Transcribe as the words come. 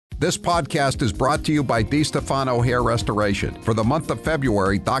This podcast is brought to you by DiStefano Hair Restoration. For the month of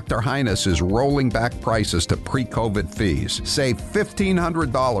February, Dr. Highness is rolling back prices to pre-COVID fees. Save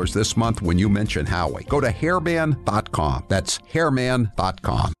 $1,500 this month when you mention Howie. Go to hairman.com. That's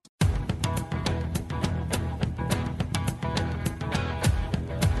hairman.com.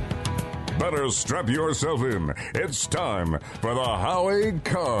 Better strap yourself in. It's time for the Howie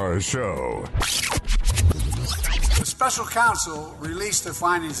Carr Show. The special counsel released their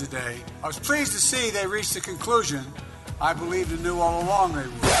findings today. I was pleased to see they reached a conclusion I believed and knew all along they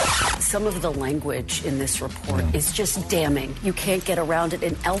would. Some of the language in this report is just damning. You can't get around it.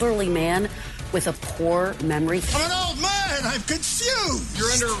 An elderly man with a poor memory. I'm an old man. I'm confused. You're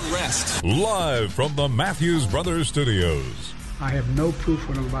under arrest. Live from the Matthews Brothers Studios. I have no proof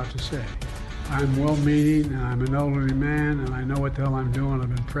what I'm about to say. I'm well-meaning, and I'm an elderly man, and I know what the hell I'm doing.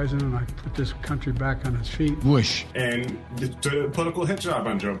 I've been president. I put this country back on its feet. Bush. And the political hit job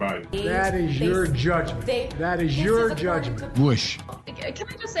on Joe Biden. That is your judgment. That is your judgment. Bush. Can I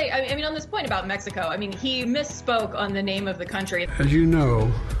just say, I mean, on this point about Mexico, I mean, he misspoke on the name of the country. As you know,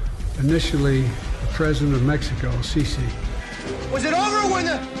 initially, the president of Mexico, Sisi. Was it over when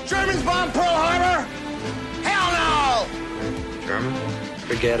the Germans bombed Pearl Harbor? Hell no! German?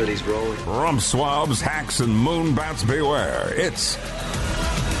 Forget it, he's rolling. Rump swabs, hacks, and moonbats beware. It's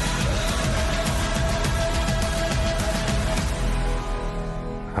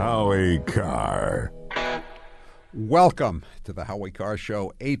Howie Carr. Welcome to the Howie Carr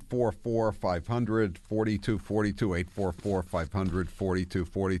Show, 844-500-4242,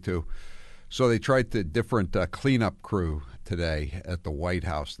 844-500-4242. So they tried the different cleanup crew today at the White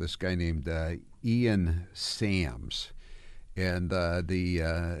House. This guy named Ian Sams. And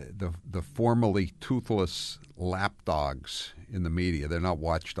the formerly toothless lapdogs in the media, they're not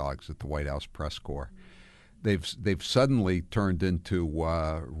watchdogs at the White House press corps. They've suddenly turned into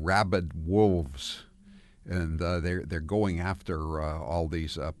rabid wolves, and they're going after all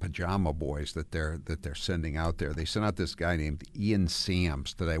these pajama boys that they're sending out there. They sent out this guy named Ian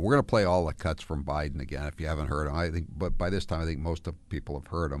Sams today. We're going to play all the cuts from Biden again if you haven't heard him. But by this time I think most of people have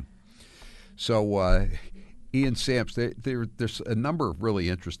heard him. So. Ian Sams, there's a number of really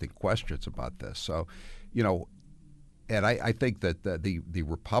interesting questions about this. So, you know, and I think that the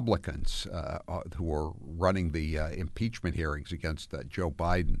Republicans who are running the impeachment hearings against Joe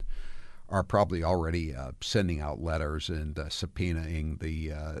Biden are probably already sending out letters and subpoenaing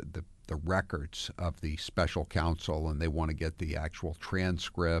the records of the special counsel, and they want to get the actual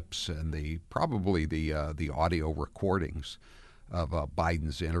transcripts and probably the audio recordings of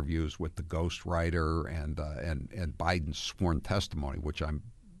Biden's interviews with the ghostwriter and Biden's sworn testimony, which I'm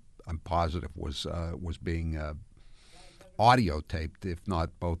positive was being audio taped, if not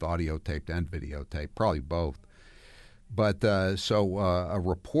both audio taped and videotaped, probably both. But so a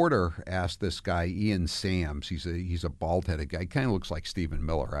reporter asked this guy Ian Sams. He's a bald-headed guy. He kind of looks like Stephen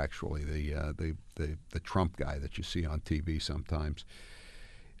Miller, actually, the Trump guy that you see on TV sometimes.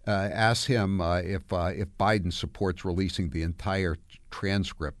 Asked him if Biden supports releasing the entire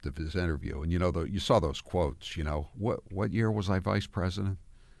transcript of his interview. And, you know, you saw those quotes, you know, what year was I vice president?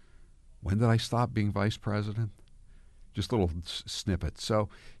 When did I stop being vice president? Just little snippets. So,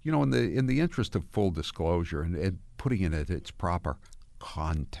 you know, in the interest of full disclosure and putting in its proper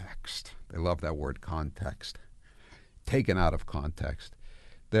context, they love that word, context, taken out of context.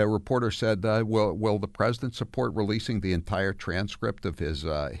 The reporter said, will the president support releasing the entire transcript of his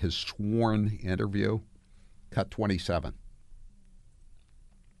sworn interview? Cut 27.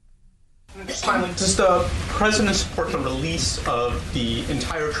 Just finally, does the president support the release of the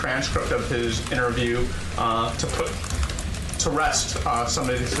entire transcript of his interview to put to rest some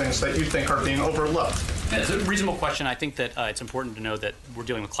of these things that you think are being overlooked? It's a reasonable question. I think that it's important to know that we're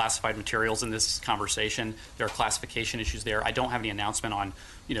dealing with classified materials in this conversation. There are classification issues there. I don't have any announcement on,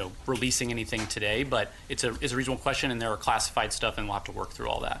 releasing anything today, but it's a reasonable question, and there are classified stuff, and we'll have to work through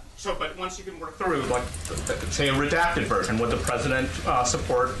all that. So, but once you can work through, like, say, a redacted version, would the president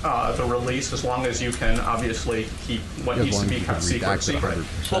support the release as long as you can obviously keep what needs to be kept secret?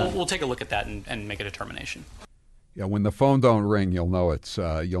 Well, we'll take a look at that and make a determination. Yeah, when the phone don't ring, you'll know it's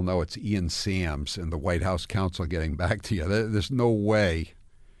Ian Sams and the White House counsel getting back to you. There's no way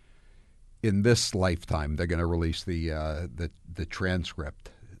in this lifetime they're going to release the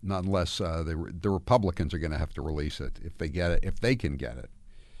transcript, not unless the Republicans are going to have to release it if they can get it.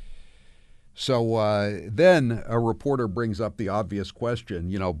 So then a reporter brings up the obvious question.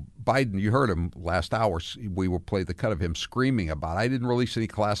 Biden, you heard him last hour. We will play the cut of him screaming about, I didn't release any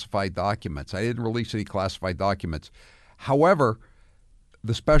classified documents. However,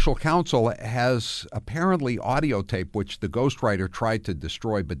 The special counsel has apparently audio tape, which the ghostwriter tried to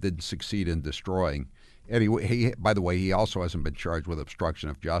destroy but didn't succeed in destroying. And by the way, he also hasn't been charged with obstruction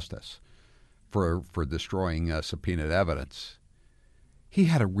of justice for destroying subpoenaed evidence. He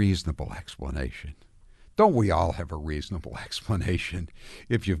had a reasonable explanation. Don't we all have a reasonable explanation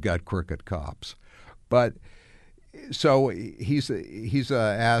if you've got crooked cops? But so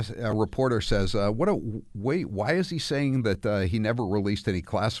a reporter says, why is he saying that he never released any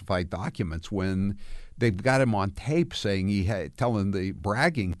classified documents when they've got him on tape saying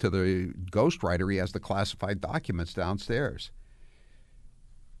bragging to the ghostwriter he has the classified documents downstairs?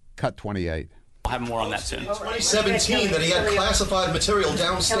 Cut 28. We'll have more on that soon. 2017 that he had classified material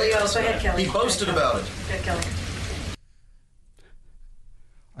downstairs. He boasted about it.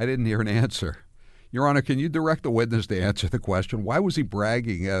 I didn't hear an answer. Your Honor, can you direct the witness to answer the question? Why was he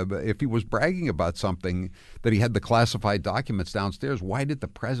bragging? If he was bragging about something that he had the classified documents downstairs, why did the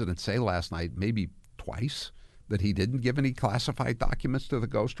president say last night, maybe twice, that he didn't give any classified documents to the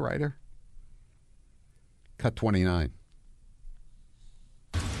ghostwriter? Cut 29.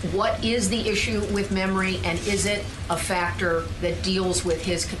 What is the issue with memory, and is it a factor that deals with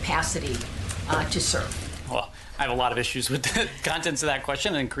his capacity to serve? Well, I have a lot of issues with the contents of that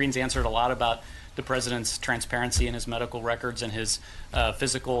question, and Kareen's answered a lot about the president's transparency in his medical records and his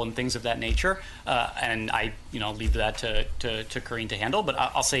physical and things of that nature. And I, leave that to Kareen to handle. But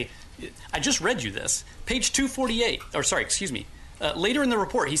I'll say, I just read you this. Page 248, later in the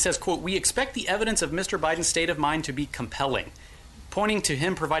report, he says, quote, "We expect the evidence of Mr. Biden's state of mind to be compelling," pointing to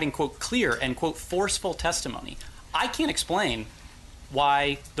him providing, quote, "clear and, quote, forceful testimony." I can't explain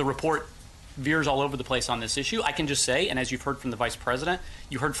why the report veers all over the place on this issue. I can just say, and as you've heard from the vice president,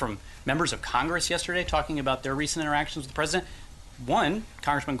 you heard from members of Congress yesterday talking about their recent interactions with the president. One,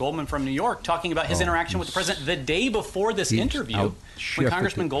 Congressman Goldman from New York, talking about his interaction with the president the day before this interview, when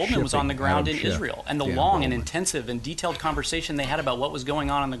Congressman Goldman was on the ground in Israel, and the long and intensive and detailed conversation they had about what was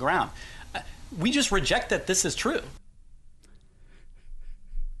going on the ground. We just reject that this is true.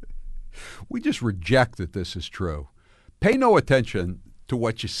 We just reject that this is true. Pay no attention to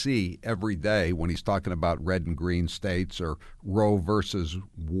what you see every day when he's talking about red and green states or Roe versus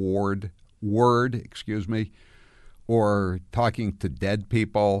Ward, or talking to dead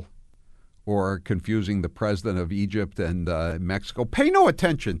people or confusing the president of Egypt and Mexico. Pay no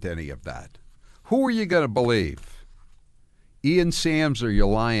attention to any of that. Who are you going to believe? Ian Sams or your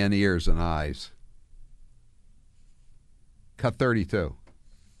lying ears and eyes? Cut 32.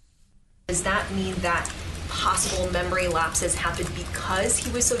 Does that mean that possible memory lapses happened because he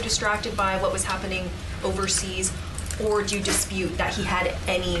was so distracted by what was happening overseas, or do you dispute that he had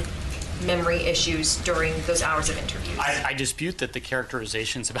any memory issues during those hours of interviews? I dispute that the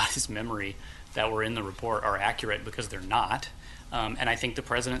characterizations about his memory that were in the report are accurate, because they're not. And I think the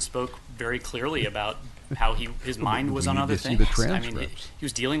president spoke very clearly about how his mind was on other things. I mean, he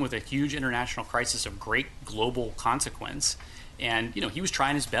was dealing with a huge international crisis of great global consequence. And, he was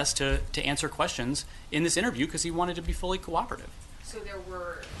trying his best to answer questions in this interview because he wanted to be fully cooperative. So there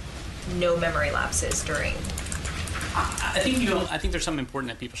were no memory lapses during... I think there's something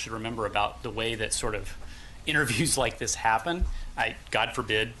important that people should remember about the way that sort of interviews like this happen. God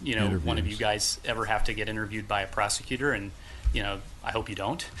forbid, one of you guys ever have to get interviewed by a prosecutor, and, I hope you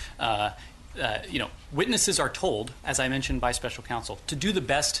don't. Witnesses are told, as I mentioned, by special counsel, to do the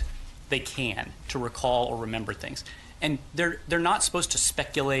best they can to recall or remember things. And they're not supposed to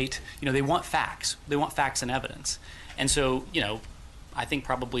speculate. They want facts. They want facts and evidence. And so, I think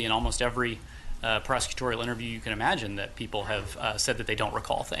probably in almost every prosecutorial interview you can imagine that people have said that they don't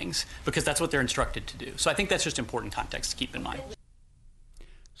recall things because that's what they're instructed to do. So I think that's just important context to keep in mind.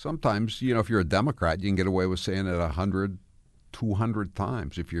 Sometimes, if you're a Democrat, you can get away with saying it 100, 200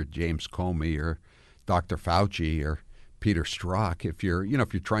 times. If you're James Comey or Dr. Fauci or Peter Strzok, if you're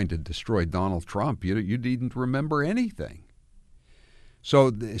trying to destroy Donald Trump, you needn't remember anything.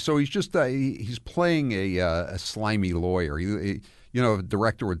 So he's just he's playing a slimy lawyer. A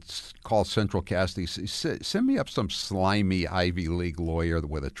director would call Central Casting, send me up some slimy Ivy League lawyer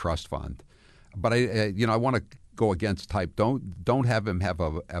with a trust fund. But I want to go against type. Don't have him have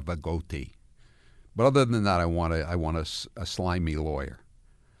a goatee. But other than that, I want a slimy lawyer,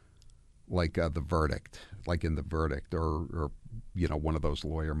 like The Verdict. Like in The Verdict or one of those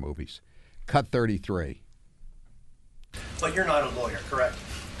lawyer movies. Cut 33. But you're not a lawyer, correct?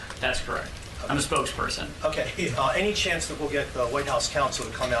 That's correct. I'm a spokesperson. Okay. Any chance that we'll get the White House counsel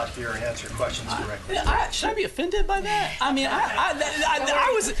to come out here and answer questions directly? Should I be offended by that? I mean, I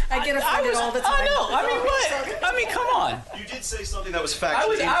get offended all the time. I know. I mean, what? I mean, come on. You did say something that was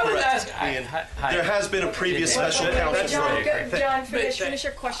factually incorrect. There has been a previous special counsel. John, finish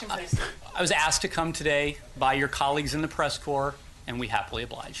your question, please. I was asked to come today by your colleagues in the press corps, and we happily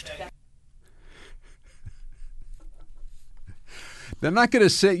obliged. They're not going to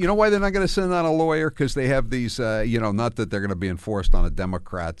say, you know why they're not going to send out a lawyer? Because they have these, not that they're going to be enforced on a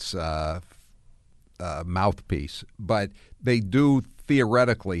Democrat's mouthpiece, but they do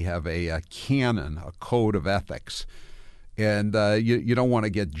theoretically have a canon, a code of ethics. And you don't want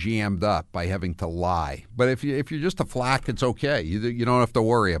to get jammed up by having to lie. But if you're just a flack, it's okay. You don't have to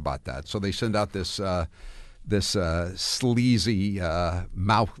worry about that. So they send out this sleazy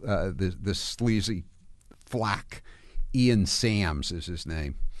this sleazy flack. Ian Sams is his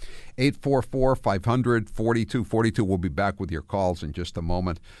name. 844-500-4242. We'll be back with your calls in just a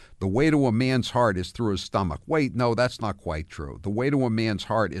moment. The way to a man's heart is through his stomach. Wait, no, that's not quite true. The way to a man's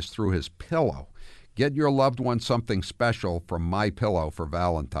heart is through his pillow. Get your loved one something special from MyPillow for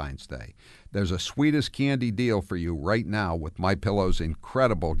Valentine's Day. There's a sweetest candy deal for you right now with MyPillow's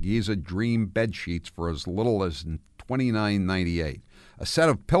incredible Giza Dream bed sheets for as little as $29.98. A set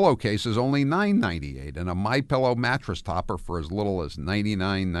of pillowcases only $9.98, and a MyPillow mattress topper for as little as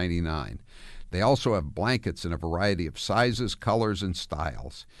 $99.99. They also have blankets in a variety of sizes, colors, and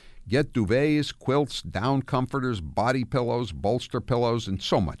styles. Get duvets, quilts, down comforters, body pillows, bolster pillows, and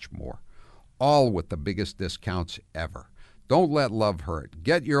so much more. All with the biggest discounts ever. Don't let love hurt.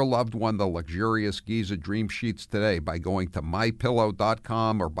 Get your loved one the luxurious Giza Dream Sheets today by going to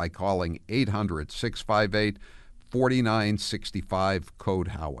MyPillow.com or by calling 800-658-4965, code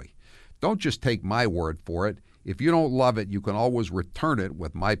Howie. Don't just take my word for it. If you don't love it, you can always return it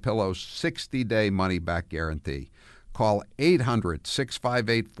with MyPillow's 60-day money-back guarantee. Call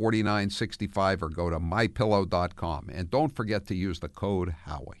 800-658-4965 or go to MyPillow.com. And don't forget to use the code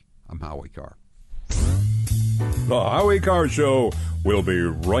Howie. I'm Howie Carr. The Howie Carr Show will be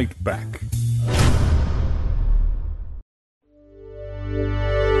right back.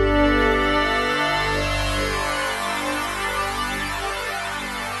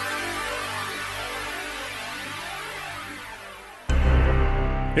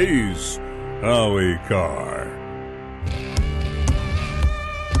 He's Howie Carr.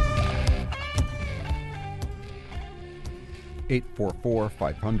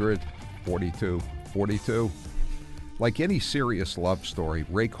 (844-500-4242). Like any serious love story,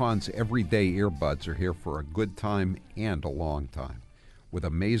 Raycon's everyday earbuds are here for a good time and a long time. With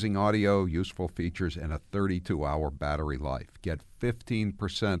amazing audio, useful features, and a 32-hour battery life. Get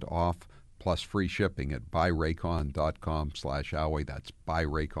 15% off plus free shipping at buyraycon.com/Howie. That's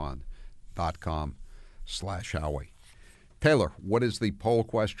buyraycon.com/Howie. Taylor, what is the poll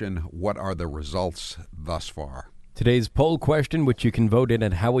question? What are the results thus far? Today's poll question, which you can vote in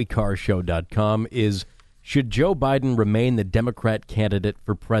at HowieCarrShow.com, is: should Joe Biden remain the Democrat candidate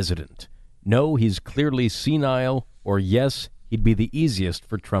for president? No, he's clearly senile, or yes, he'd be the easiest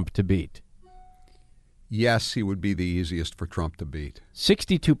for Trump to beat. Yes, he would be the easiest for Trump to beat.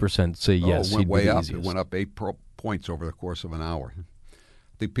 62% say yes. It went way up. Easiest. It went up 8 points over the course of an hour. I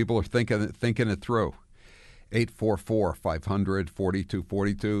think people are thinking it through.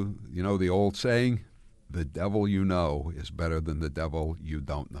 844-500-4242. You know the old saying, the devil you know is better than the devil you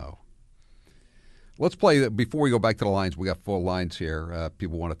don't know. Let's play, before we go back to the lines, we got full lines here.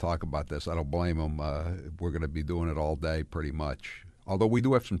 People want to talk about this. I don't blame them. We're going to be doing it all day pretty much. Although we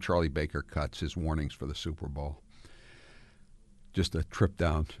do have some Charlie Baker cuts, his warnings for the Super Bowl. Just a trip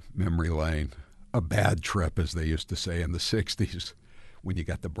down memory lane. A bad trip, as they used to say in the 60s, when you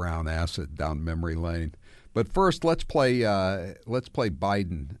got the brown acid down memory lane. But first, let's play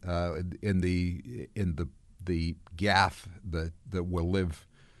Biden in the gaffe that will live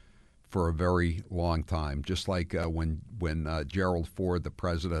for a very long time. Just like when Gerald Ford, the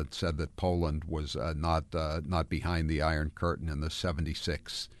president, said that Poland was not behind the Iron Curtain in the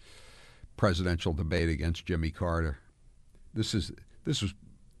 '76 presidential debate against Jimmy Carter. This was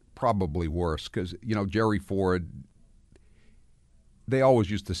probably worse because Jerry Ford. They always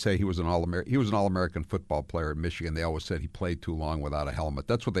used to say he was an All-American football player at Michigan. They always said he played too long without a helmet.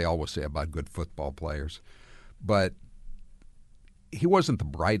 That's what they always say about good football players. But he wasn't the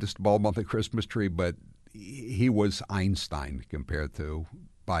brightest bulb on the Christmas tree, but he was Einstein compared to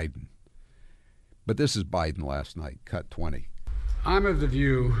Biden. But this is Biden last night, cut 20. I'm of the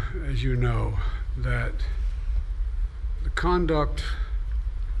view, as you know, that the conduct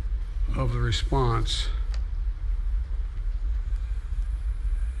of the response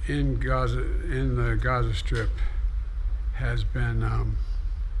in the Gaza Strip has been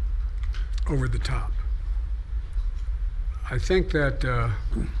over the top. I think that,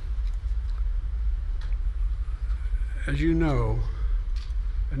 as you know,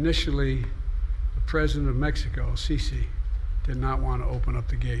 initially the president of Mexico, Sisi, did not want to open up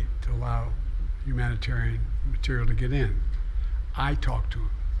the gate to allow humanitarian material to get in. I talked to him.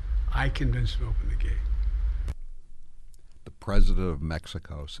 I convinced him to open the gate. The president of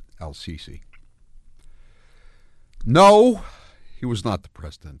Mexico, El Sisi. No, he was not the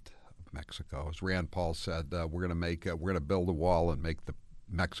president of Mexico. As Rand Paul said, we're going to build a wall and make the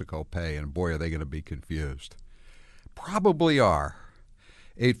Mexico pay, and boy, are they going to be confused. Probably are.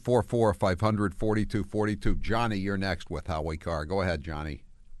 844-500-4242. Johnny, you're next with Howie Carr. Go ahead, Johnny.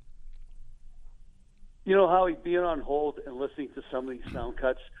 You know, Howie, being on hold and listening to some of these sound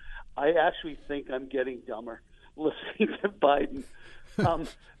cuts, I actually think I'm getting dumber listening to Biden.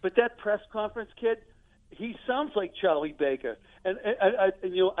 But that press conference kid, he sounds like Charlie Baker. And I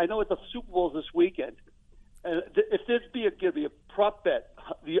know at the Super Bowl this weekend, and if there's going to be a prop bet,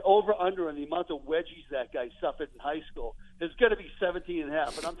 the over-under on the amount of wedgies that guy suffered in high school is going to be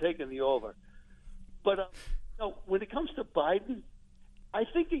 17.5, and I'm taking the over. But when it comes to Biden, I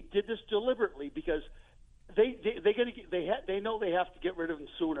think they did this deliberately because they know they have to get rid of him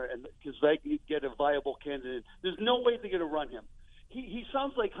sooner, and because they can get a viable candidate. There's no way they're going to run him. He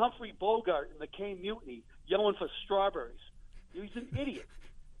sounds like Humphrey Bogart in the Caine Mutiny, yelling for strawberries. He's an idiot.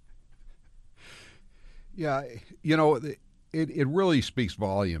 Yeah, you know, it really speaks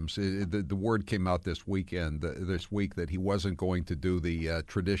volumes. The word came out this week that he wasn't going to do the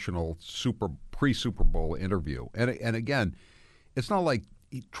traditional pre-Super Bowl interview. And again, it's not like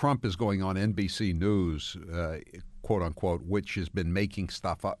Trump is going on NBC News, quote unquote, which had been making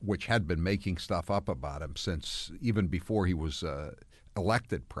stuff up about him since even before he was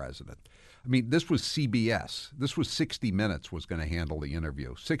elected president. I mean, this was CBS. This was 60 Minutes was going to handle the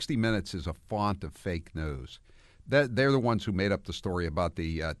interview. 60 Minutes is a font of fake news. They're the ones who made up the story about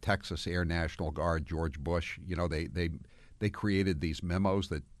the Texas Air National Guard, George Bush. You know, they created these memos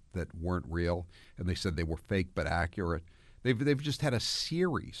that weren't real, and they said they were fake but accurate. They've just had a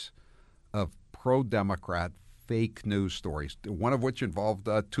series of pro-Democrat fake news stories, one of which involved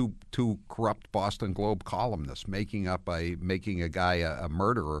two corrupt Boston Globe columnists making a guy a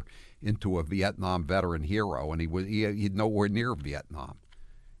murderer into a Vietnam veteran hero, and he'd nowhere near Vietnam.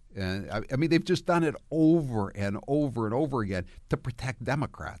 And I mean, they've just done it over and over and over again to protect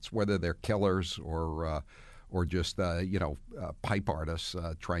Democrats, whether they're killers or just pipe artists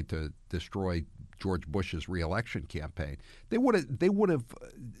trying to destroy George Bush's reelection campaign. They would have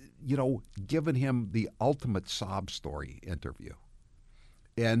given him the ultimate sob story interview,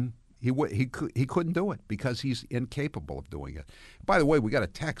 and he couldn't do it because he's incapable of doing it. By the way, we got a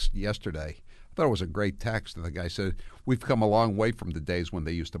text yesterday. I thought it was a great text, and the guy said, "We've come a long way from the days when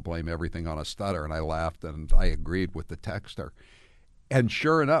they used to blame everything on a stutter," and I laughed, and I agreed with the texter. And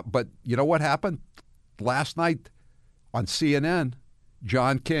sure enough, but you know what happened? Last night on CNN,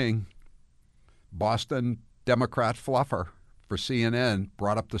 John King, Boston Democrat fluffer for CNN,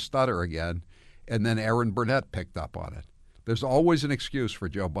 brought up the stutter again, and then Aaron Burnett picked up on it. There's always an excuse for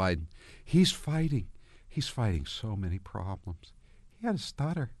Joe Biden. He's fighting so many problems. He had a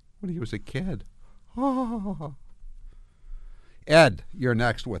stutter when he was a kid. Oh. Ed, you're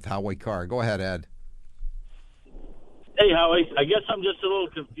next with Howie Carr. Go ahead, Ed. Hey, Howie. I guess I'm just a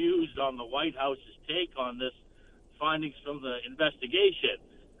little confused on the White House's take on this findings from the investigation.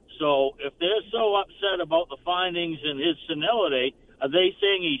 So if they're so upset about the findings and his senility, are they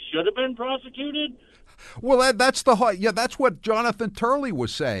saying he should have been prosecuted? Well, that's what Jonathan Turley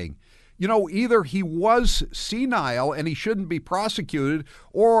was saying. You know, either he was senile and he shouldn't be prosecuted,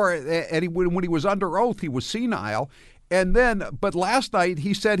 or when he was under oath, he was senile. But last night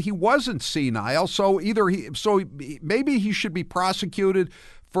he said he wasn't senile, so maybe he should be prosecuted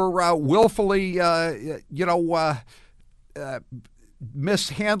for willfully,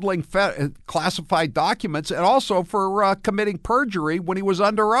 mishandling classified documents, and also for committing perjury when he was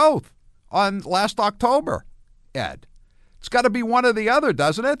under oath on last October. Ed, it's got to be one or the other,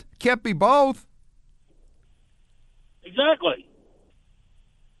 doesn't it? Can't be both. Exactly.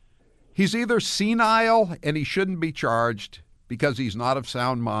 He's either senile and he shouldn't be charged because he's not of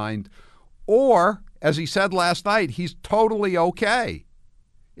sound mind, or, as he said last night, he's totally okay,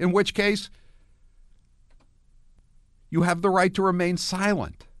 in which case you have the right to remain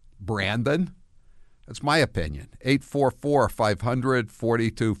silent, Brandon. That's my opinion.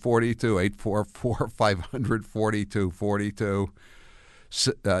 844-500-4242, 844-500-4242.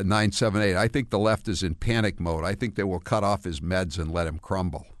 978. I think the left is in panic mode. I think they will cut off his meds and let him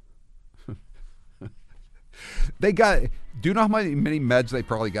crumble. Do you know how many meds they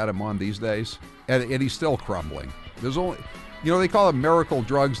probably got him on these days? And he's still crumbling. There's only, they call them miracle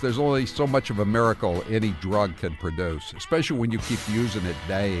drugs. There's only so much of a miracle any drug can produce, especially when you keep using it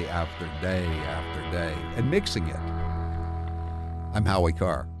day after day after day and mixing it. I'm Howie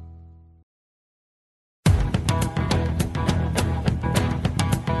Carr.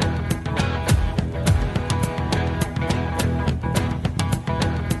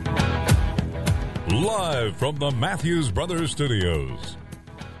 Live from the Matthews Brothers Studios.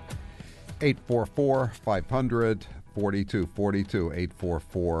 844-500-4242.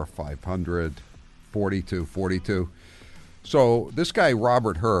 844-500-4242. So this guy,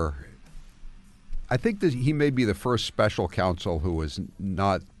 Robert Hur, I think that he may be the first special counsel who has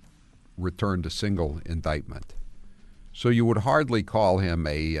not returned a single indictment. So you would hardly call him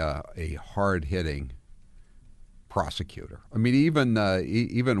a hard-hitting prosecutor. I mean,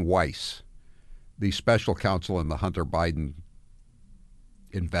 even Weiss, the special counsel in the Hunter Biden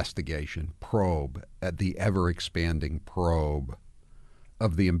investigation probe, at the ever-expanding probe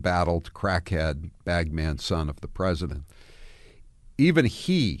of the embattled crackhead bagman son of the president. Even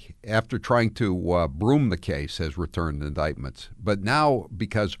he, after trying to broom the case, has returned indictments. But now,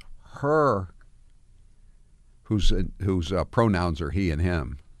 because Hur, whose pronouns are he and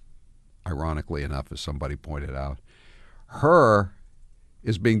him, ironically enough, as somebody pointed out, Hur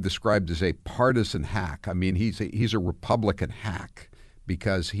is being described as a partisan hack. I mean, he's a Republican hack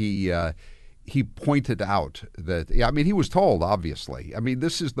because he pointed out that, he was told, obviously. I mean,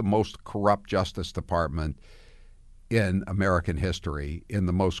 this is the most corrupt Justice Department in American history, in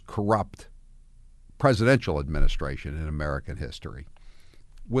the most corrupt presidential administration in American history,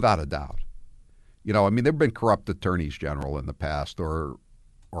 without a doubt. There have been corrupt attorneys general in the past, or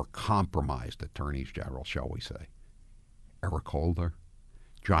compromised attorneys general, shall we say. Eric Holder.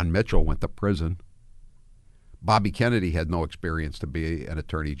 John Mitchell went to prison. Bobby Kennedy had no experience to be an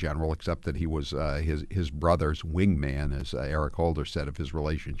attorney general, except that he was his brother's wingman, as Eric Holder said of his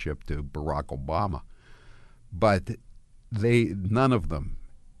relationship to Barack Obama. But none of them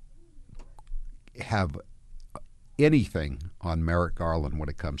have anything on Merrick Garland when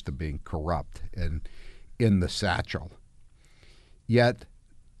it comes to being corrupt and in the satchel. Yet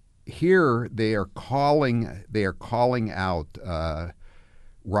here they are calling out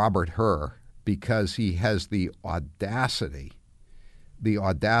Robert Hur because he has the audacity to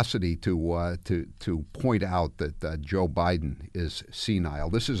point out that Joe Biden is senile.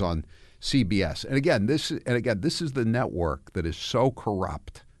 This is on CBS, and again, this is the network that is so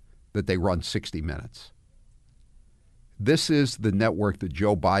corrupt that they run 60 Minutes. This is the network that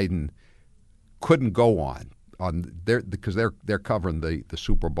Joe Biden couldn't go on because they're covering the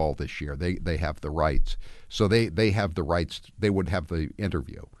Super Bowl this year. They have the rights, so they have the rights. They would have the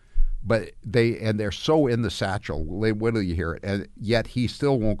interview, but they're so in the satchel. Wait till you hear it, and yet he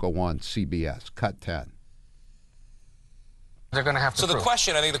still won't go on CBS. Cut 10. They're going to have to. So the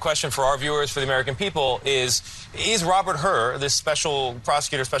question for our viewers, for the American people, is Robert Hur, this special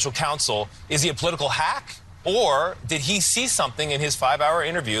prosecutor, special counsel, is he a political hack? Or did he see something in his 5-hour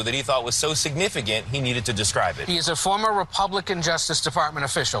interview that he thought was so significant he needed to describe it? He is a former Republican Justice Department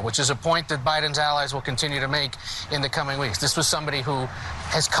official, which is a point that Biden's allies will continue to make in the coming weeks. This was somebody who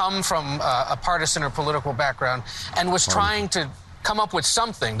has come from a partisan or political background and was trying to come up with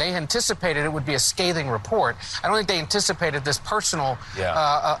something. They anticipated it would be a scathing report. I don't think they anticipated this personal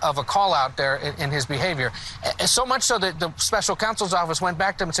of a call out there in his behavior. So much so that the special counsel's office went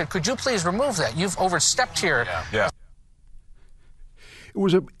back to him and said, could you please remove that? You've overstepped here. Yeah. It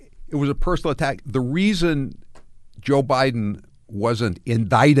was a personal attack. The reason Joe Biden wasn't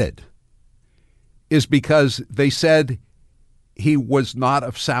indicted is because they said he was not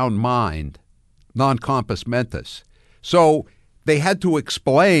of sound mind, non compos mentis. So they had to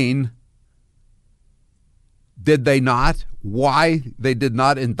explain, did they not, why they did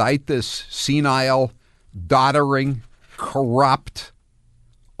not indict this senile, doddering, corrupt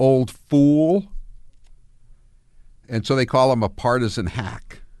old fool. And so they call him a partisan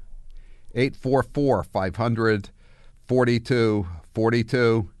hack.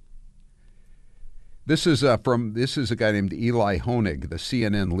 844-500-4242. This is a guy named Eli Honig, the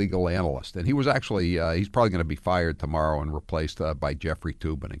CNN legal analyst, and he was actually he's probably going to be fired tomorrow and replaced by Jeffrey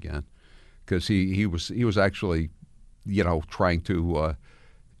Toobin again, because he was actually trying to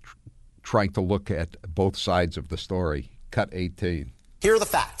look at both sides of the story. Cut 18. Here are the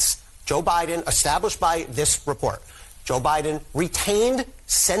facts. Joe Biden, established by this report, Joe Biden retained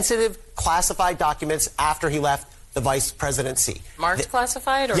sensitive classified documents after he left the vice presidency. Marked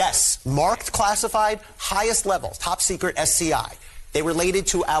classified? Or? Yes, marked classified, highest level, top secret SCI. They related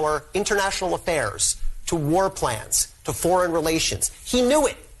to our international affairs, to war plans, to foreign relations. He knew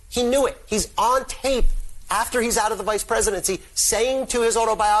it. He knew it. He's on tape after he's out of the vice presidency saying to his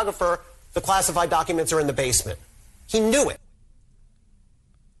autobiographer, the classified documents are in the basement. He knew it.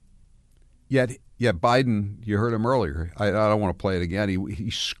 Yet Biden, you heard him earlier. I don't want to play it again.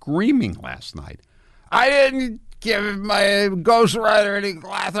 He's screaming last night. I didn't give my ghostwriter any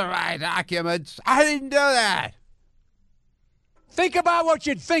classified documents. I didn't do that. Think about what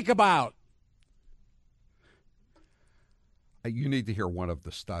you'd think about. You need to hear one of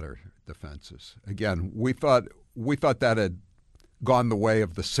the stutter defenses. Again, we thought that had gone the way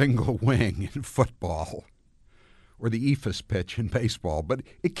of the single wing in football or the ephus pitch in baseball. But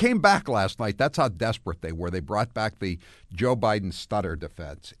it came back last night. That's how desperate they were. They brought back the Joe Biden stutter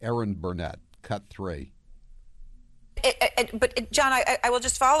defense. Aaron Burnett, cut 3. But John, I will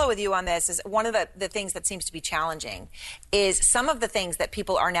just follow with you on this. Is one of the things that seems to be challenging is some of the things that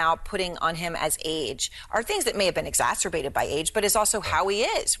people are now putting on him as age are things that may have been exacerbated by age, but is also how he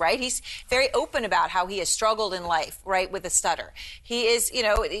is, right? He's very open about how he has struggled in life, right, with a stutter. He is,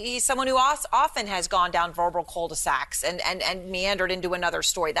 he's someone who often has gone down verbal cul-de-sacs and meandered into another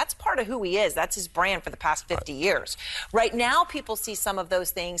story. That's part of who he is. That's his brand for the past 50 years. Right now, people see some of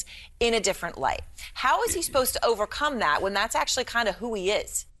those things in a different light. How is he supposed to overcome that when that's actually kind of who he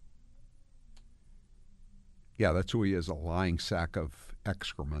is? Yeah, that's who he is, a lying sack of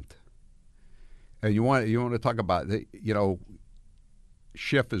excrement. And you want to talk about,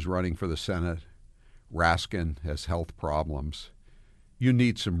 Schiff is running for the Senate. Raskin has health problems. You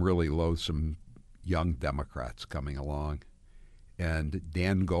need some really loathsome young Democrats coming along. And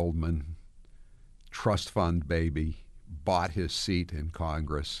Dan Goldman, trust fund baby, bought his seat in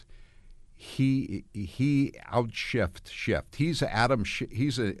Congress. He out-Schiffed Schiff. He's Adam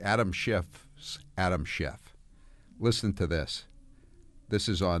Schiff's Adam Schiff. Listen to this. This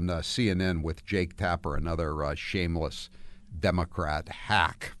is on CNN with Jake Tapper, another shameless Democrat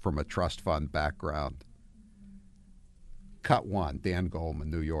hack from a trust fund background. Cut 1, Dan Goldman,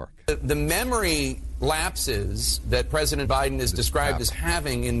 New York. The memory lapses that President Biden is described as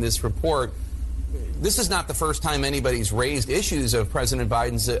having in this report, this is not the first time anybody's raised issues of President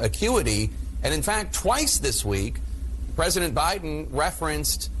Biden's acuity. And in fact, twice this week, President Biden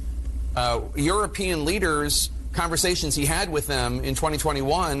referenced European leaders' conversations he had with them in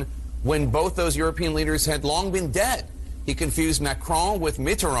 2021 when both those European leaders had long been dead. He confused Macron with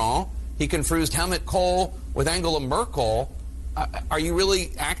Mitterrand. He confused Helmut Kohl with Angela Merkel. Are you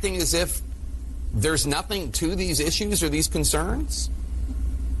really acting as if there's nothing to these issues or these concerns?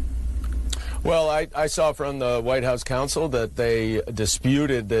 Well, I saw from the White House counsel that they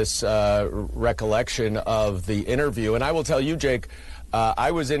disputed this recollection of the interview. And I will tell you, Jake,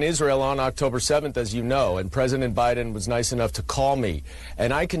 I was in Israel on October 7th, as you know, and President Biden was nice enough to call me.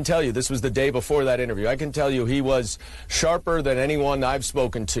 And I can tell you, this was the day before that interview, I can tell you he was sharper than anyone I've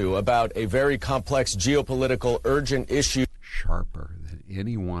spoken to about a very complex geopolitical urgent issue. Sharper than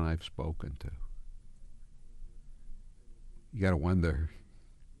anyone I've spoken to. You got to wonder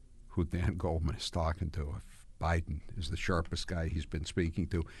who Dan Goldman is talking to, if Biden is the sharpest guy he's been speaking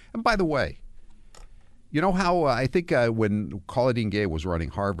to. And by the way, you know how I think when Claudine Gay was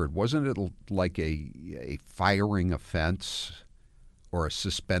running Harvard, wasn't it like a firing offense or a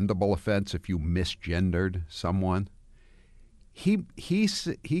suspendable offense if you misgendered someone? He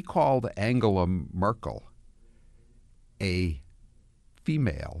called Angela Merkel a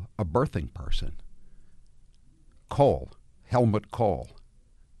female, a birthing person. Helmut Kohl,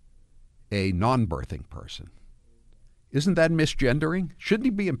 a non-birthing person. Isn't that misgendering? Shouldn't he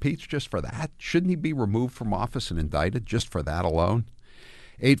be impeached just for that? Shouldn't he be removed from office and indicted just for that alone?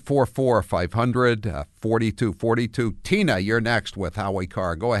 844-500-4242. Tina, you're next with Howie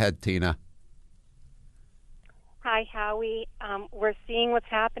Carr. Go ahead, Tina. Hi, Howie. We're seeing what's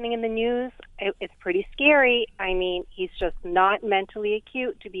happening in the news. It's pretty scary. I mean, he's just not mentally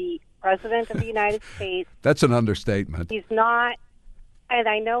acute to be president of the United States. That's an understatement. He's not. And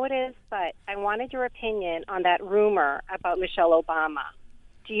I know it is, but I wanted your opinion on that rumor about Michelle Obama.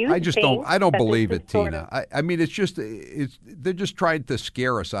 Do you? I don't believe it, Tina. I mean, they're just trying to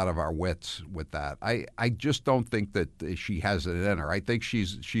scare us out of our wits with that. I just don't think that she has it in her. I think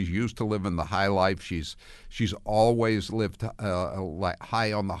she's used to living the high life. She's always lived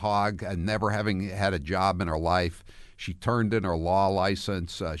high on the hog and never having had a job in her life. She turned in her law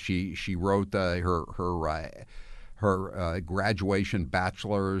license. She wrote her graduation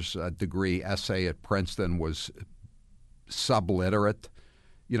bachelor's degree essay at Princeton was subliterate.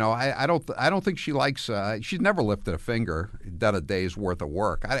 I don't think she likes. She's never lifted a finger, done a day's worth of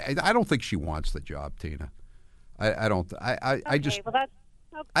work. I don't think she wants the job, Tina. I don't. I just. Well, that's,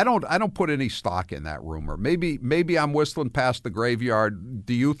 okay. I don't put any stock in that rumor. Maybe I'm whistling past the graveyard.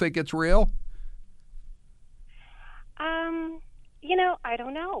 Do you think it's real? I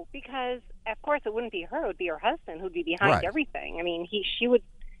don't know, because of course it wouldn't be her; it would be her husband who'd be behind Right. everything. I mean, she would,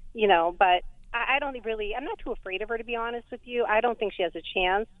 but I don't really. I'm not too afraid of her, to be honest with you. I don't think she has a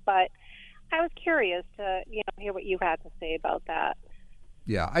chance, but I was curious to hear what you had to say about that.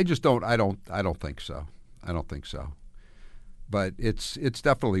 Yeah, I just don't. I don't think so. I don't think so. But it's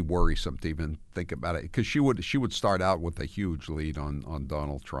definitely worrisome to even think about it, because she would start out with a huge lead on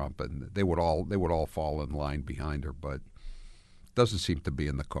Donald Trump, and they would all fall in line behind her. But it doesn't seem to be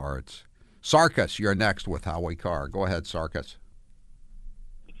in the cards. Sarkis, you're next with Howie Carr. Go ahead, Sarkis.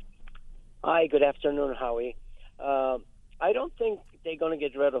 Hi, good afternoon, Howie. I don't think they're going to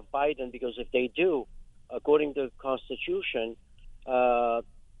get rid of Biden, because if they do, according to the Constitution, the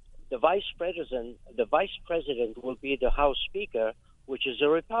vice president will be the House Speaker, which is a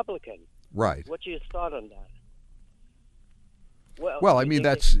Republican. Right. What's your thought on that? Well, I mean,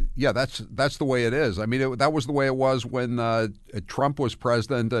 that's the way it is. I mean, that was the way it was when Trump was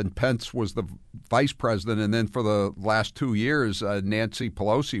president and Pence was the vice president, and then for the last 2 years, Nancy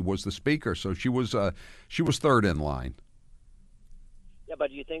Pelosi was the speaker. So she was third in line. Yeah, but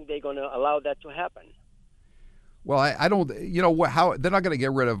do you think they're going to allow that to happen? Well, I don't. How they're not going to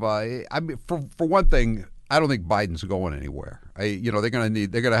get rid of. I mean, for one thing, I don't think Biden's going anywhere. They're going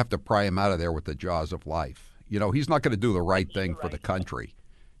to have to pry him out of there with the jaws of life. He's not going to do the right thing for the country.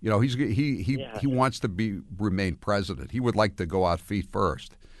 He wants to remain president. He would like to go out feet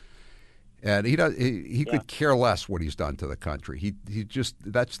first, and he could care less what he's done to the country. It's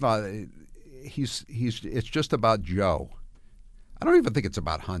just about Joe. I don't even think it's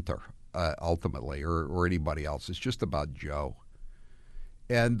about Hunter ultimately or anybody else. It's just about Joe.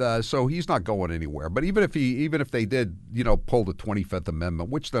 And so he's not going anywhere. But even if they did, pull the 25th Amendment,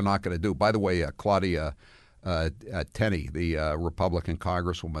 which they're not going to do. By the way, Claudia Tenney, the Republican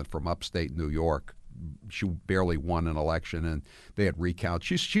congresswoman from upstate New York, she barely won an election, and they had recounts.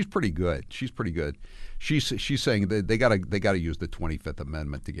 She's pretty good. She's pretty good. She's saying that they got to use the 25th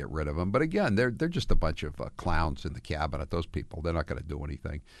Amendment to get rid of him. But again, they're just a bunch of clowns in the cabinet. Those people, they're not going to do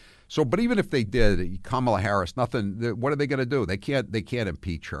anything. So, but even if they did, Kamala Harris, nothing. What are they going to do? They can't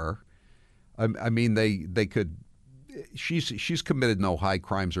impeach her. I mean, they could. She's committed no high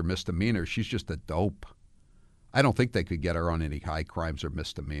crimes or misdemeanors. She's just a dope. I don't think they could get her on any high crimes or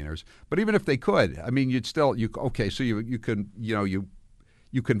misdemeanors. But even if they could, I mean, so you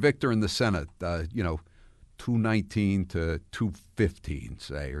convict her in the Senate, 219 to 215,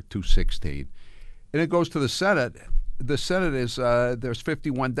 say, or 216, and it goes to the Senate. The Senate is there's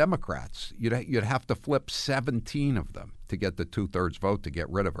 51 Democrats. You'd have to flip 17 of them to get the 2/3 vote to get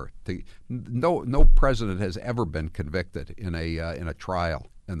rid of her. No president has ever been convicted in a trial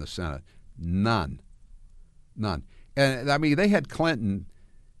in the Senate. None. And I mean, they had Clinton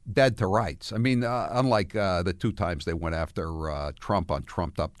dead to rights. I mean, unlike the 2 times they went after Trump on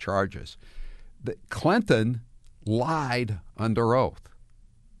trumped-up charges, Clinton lied under oath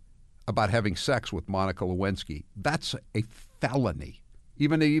about having sex with Monica Lewinsky. That's a felony.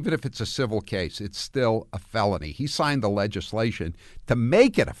 Even if it's a civil case, it's still a felony. He signed the legislation to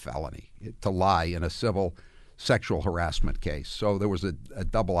make it a felony to lie in a civil sexual harassment case. So there was a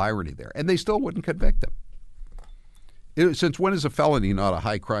double irony there. And they still wouldn't convict him. Since when is a felony not a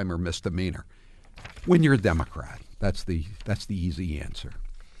high crime or misdemeanor? When you're a Democrat. That's the easy answer.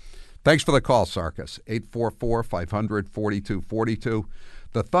 Thanks for the call, Sarkis. 844-500-4242.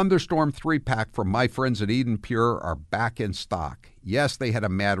 The Thunderstorm 3-pack from my friends at Eden Pure are back in stock. Yes, they had a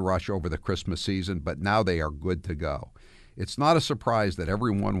mad rush over the Christmas season, but now they are good to go. It's not a surprise that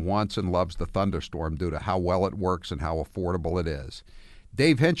everyone wants and loves the Thunderstorm due to how well it works and how affordable it is.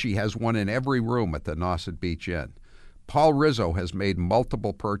 Dave Hinchy has one in every room at the Nauset Beach Inn. Paul Rizzo has made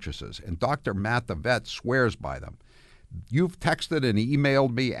multiple purchases, and Dr. Matt the vet swears by them. You've texted and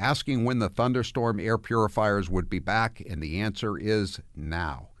emailed me asking when the Thunderstorm air purifiers would be back, and the answer is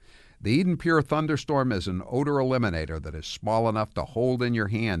now. The Eden Pure Thunderstorm is an odor eliminator that is small enough to hold in your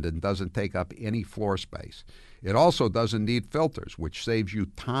hand and doesn't take up any floor space. It also doesn't need filters, which saves you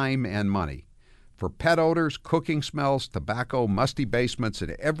time and money. For pet odors, cooking smells, tobacco, musty basements,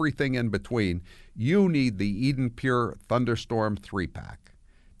 and everything in between, you need the Eden Pure Thunderstorm 3-pack.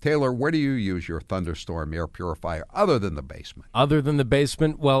 Taylor, where do you use your Thunderstorm air purifier other than the basement? Other than the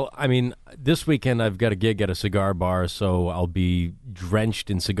basement? Well, I mean, this weekend I've got a gig at a cigar bar, so I'll be drenched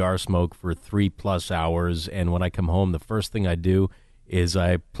in cigar smoke for 3+ hours. And when I come home, the first thing I do is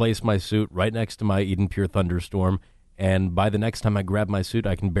I place my suit right next to my Eden Pure Thunderstorm, and by the next time I grab my suit,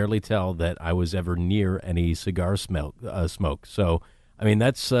 I can barely tell that I was ever near any cigar smoke. So, I mean,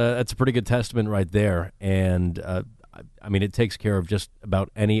 that's a pretty good testament right there, and I mean, it takes care of just about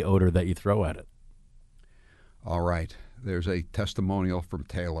any odor that you throw at it. All right. There's a testimonial from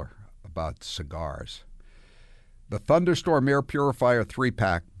Taylor about cigars. The Thunderstorm Air Purifier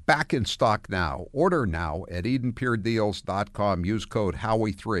 3-pack, back in stock now. Order now at EdenPureDeals.com. Use code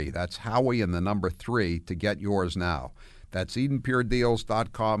Howie3. That's Howie and the number 3 to get yours now. That's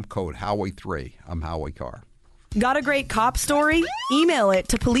EdenPureDeals.com, code Howie3. I'm Howie Carr. Got a great cop story? Email it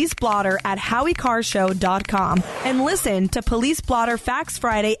to policeblotter@HowieCarrShow.com and listen to Police Blotter Facts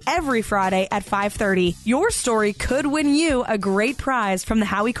Friday every Friday at 5:30. Your story could win you a great prize from the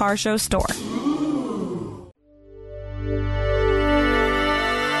Howie Carr Show store.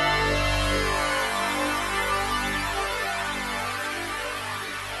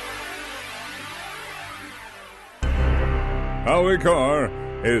 Howie Carr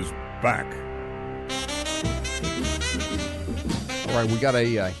is back. All right, we got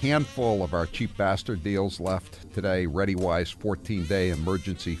a handful of our cheap bastard deals left today. ReadyWise 14-day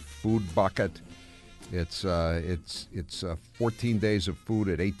emergency food bucket. It's 14 days of food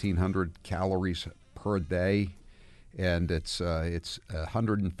at 1,800 calories per day, and it's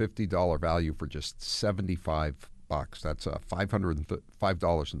 $150 value for just $75. That's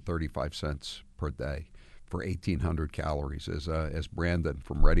 $505.35 per day for 1,800 calories. As Brandon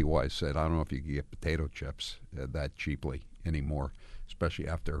from ReadyWise said, I don't know if you can get potato chips that cheaply anymore, especially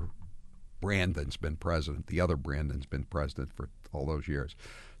after Brandon's been president. The other Brandon's been president for all those years.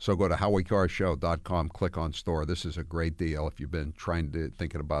 So go to HowieCarrShow.com, click on store. This is a great deal if you've been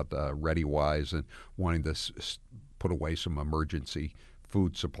thinking about ReadyWise and wanting to put away some emergency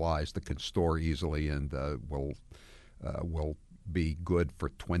food supplies that can store easily and will be good for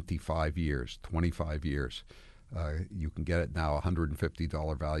 25 years. 25 years. You can get it now,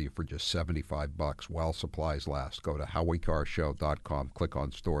 $150 value for just $75 while supplies last. Go to HowieCarrShow.com, click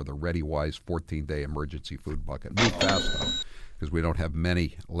on store, the ReadyWise 14-day emergency food bucket. Move fast, though, because we don't have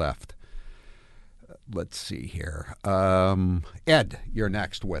many left. Let's see here. Ed, you're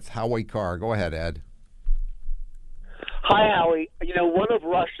next with Howie Carr. Go ahead, Ed. Hi, Howie. You know, one of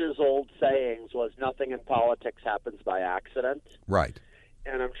Rush's old sayings was nothing in politics happens by accident. Right.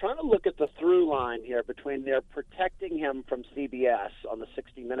 And I'm trying to look at the through line here between their protecting him from CBS on the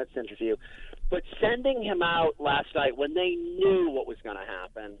 60 Minutes interview, but sending him out last night when they knew what was going to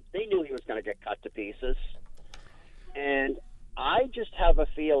happen. They knew he was going to get cut to pieces. And I just have a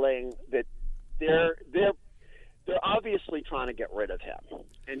feeling that they're obviously trying to get rid of him.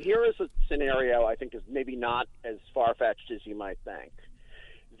 And here is a scenario I think is maybe not as far-fetched as you might think.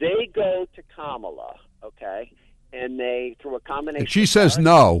 They go to Kamala, okay? And they, through a combination. And she says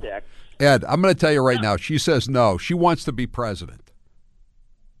no. Ed, I'm going to tell you right now. She says no. She wants to be president.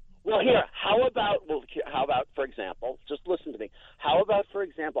 Well, here, how about, for example, just listen to me. How about, for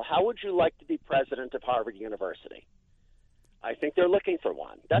example, how would you like to be president of Harvard University? I think they're looking for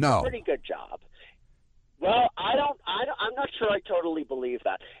one. That's a pretty good job. Well, I'm not sure I totally believe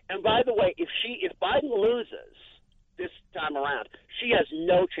that. And by the way, if Biden loses this time around, she has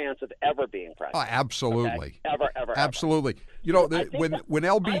no chance of ever being president. Oh, absolutely. Okay? Ever. Absolutely. You know, when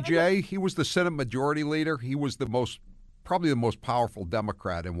LBJ, he was the Senate Majority Leader, he was probably the most powerful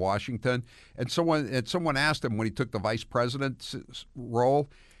Democrat in Washington. And someone asked him when he took the vice president's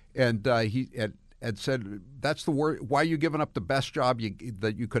role, and he said, "That's the word. Why are you giving up the best job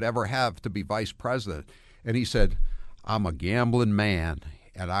that you could ever have to be vice president?" And he said, "I'm a gambling man.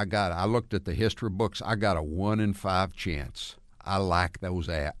 And I looked at the history books. I got a 1 in 5 chance. I like those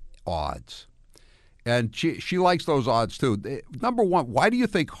odds." And she likes those odds, too. Number one, why do you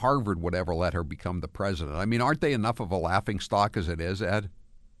think Harvard would ever let her become the president? I mean, aren't they enough of a laughingstock as it is, Ed?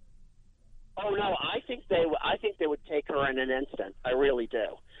 Oh, no, I think they would take her in an instant. I really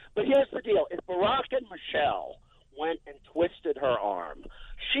do. But here's the deal. If Barack and Michelle went and twisted her arm,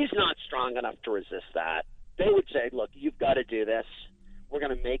 she's not strong enough to resist that. They would say, look, you've got to do this. We're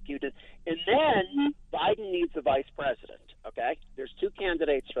going to make you do. And then Biden needs a vice president, okay? There's 2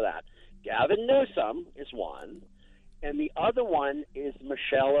 candidates for that. Gavin Newsom is one, and the other one is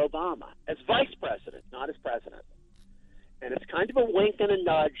Michelle Obama as vice president, not as president. And it's kind of a wink and a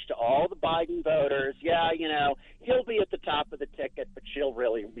nudge to all the Biden voters. Yeah, you know, he'll be at the top of the ticket, but she'll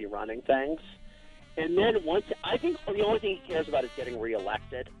really be running things. And then I think the only thing he cares about is getting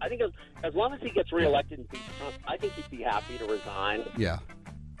reelected. I think as long as he gets reelected and beats Trump, I think he'd be happy to resign. Yeah,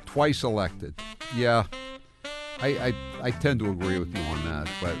 twice elected. Yeah, I tend to agree with you on that,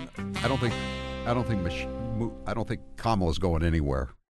 but I don't think I don't think Kamala's going anywhere.